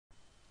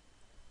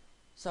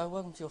So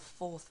welcome to your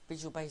fourth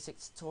Visual Basic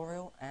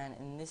tutorial, and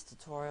in this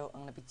tutorial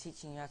I'm going to be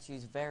teaching you how to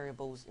use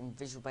variables in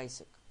Visual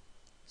Basic.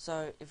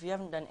 So if you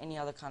haven't done any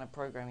other kind of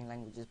programming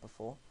languages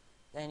before,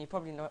 then you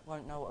probably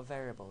won't know what a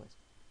variable is.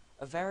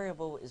 A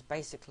variable is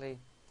basically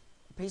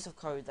a piece of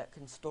code that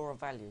can store a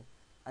value,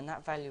 and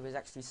that value is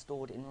actually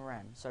stored in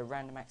RAM, so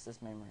random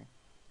access memory.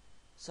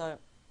 So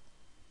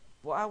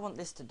what I want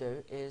this to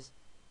do is,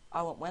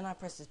 when I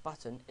press this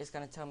button, it's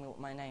going to tell me what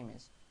my name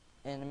is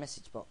in the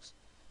message box.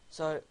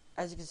 So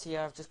as you can see,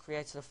 I've just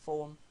created a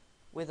form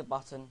with a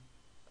button,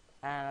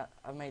 and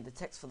I've made the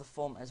text for the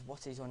form as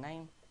 "what is your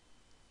name,"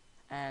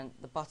 and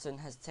the button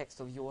has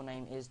text of "your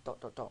name is ...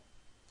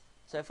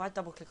 So if I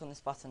double click on this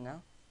button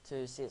now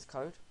to see its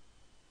code,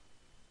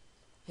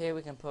 here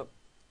we can put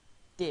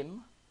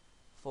dim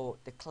for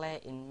declare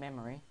in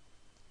memory,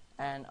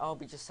 and I'll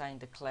be just saying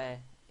declare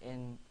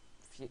in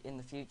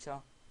the future.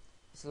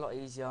 It's a lot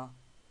easier.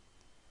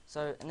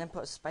 So, and then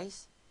put a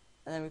space,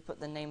 and then we put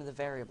the name of the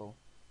variable.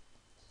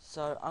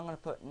 So I'm going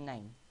to put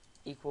name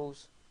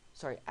equals,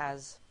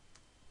 as,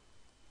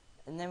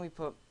 and then we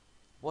put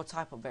what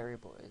type of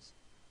variable it is.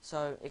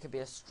 So it could be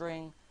a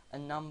string, a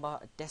number,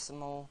 a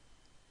decimal,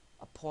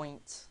 a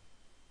point,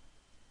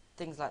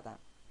 things like that.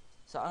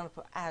 So I'm going to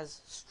put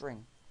as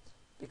string,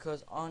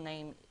 because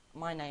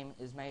my name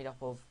is made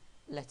up of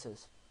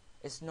letters.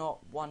 It's not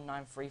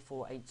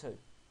 193482.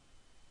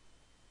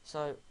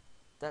 So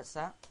that's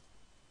that.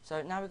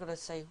 So now we've got to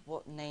say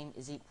what name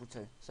is equal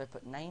to. So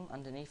put name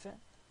underneath it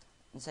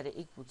and set it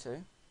equal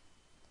to,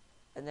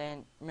 and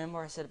then remember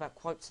I said about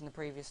quotes in the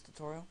previous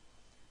tutorial.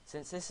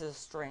 Since this is a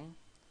string,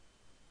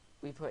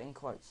 we put in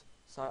quotes.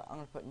 So I'm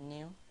going to put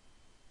new,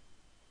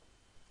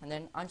 and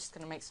then I'm just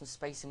going to make some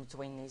space in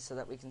between these so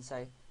that we can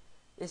say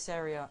this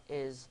area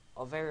is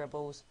our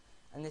variables,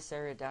 and this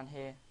area down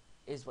here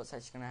is what's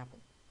actually going to happen.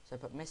 So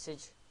put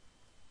message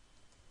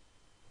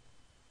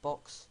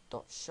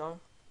box.show,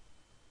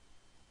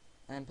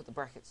 and then put the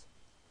brackets.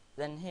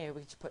 Then here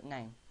we just put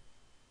name.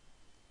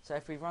 So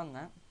if we run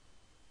that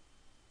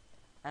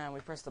and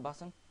we press the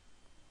button,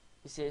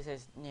 you see it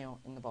says Neil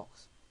in the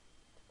box.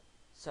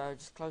 So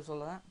just close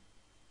all of that.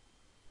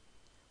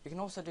 We can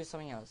also do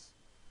something else.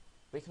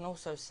 We can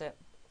also set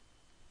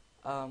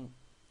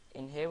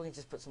in here we can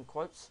just put some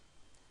quotes,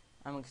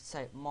 and we can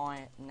say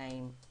my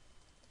name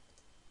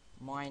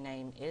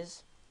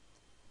is,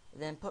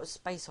 then put a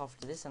space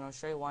after this, and I'll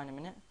show you why in a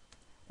minute,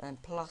 and then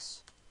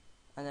plus,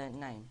 and then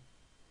name.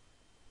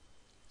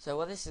 So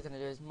what this is going to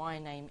do is my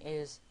name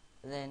is,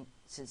 then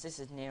since this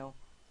is Neil,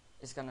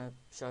 it's going to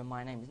show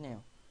my name is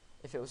Neil.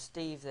 If it was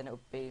Steve, then it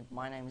would be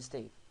my name is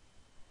Steve.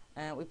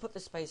 And we put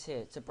the space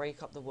here to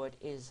break up the word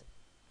is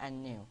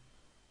and Neil,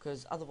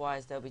 because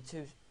otherwise they'll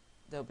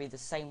be the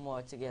same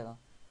word together,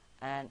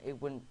 and it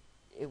wouldn't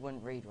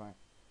read right.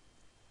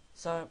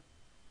 So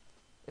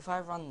if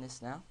I run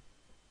this now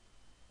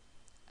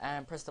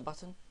and press the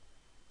button,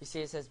 you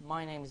see it says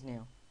my name is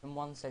Neil in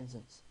one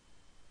sentence.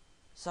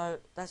 So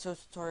that's your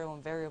tutorial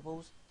on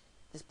variables.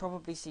 This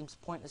probably seems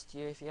pointless to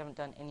you if you haven't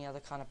done any other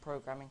kind of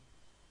programming,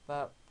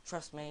 but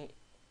trust me,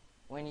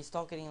 when you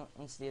start getting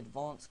into the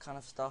advanced kind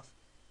of stuff,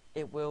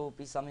 it will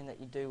be something that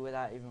you do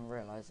without even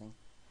realizing.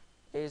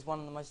 It is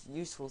one of the most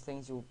useful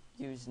things you'll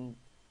use in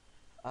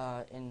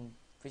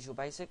Visual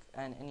Basic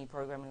and any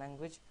programming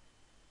language.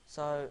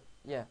 So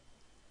yeah,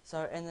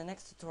 so in the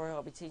next tutorial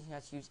I'll be teaching you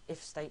how to use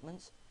if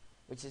statements,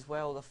 which is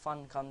where all the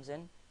fun comes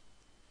in.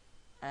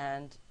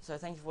 And so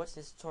thank you for watching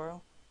this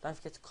tutorial. Don't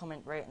forget to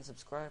comment, rate and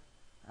subscribe,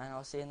 and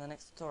I'll see you in the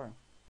next tutorial.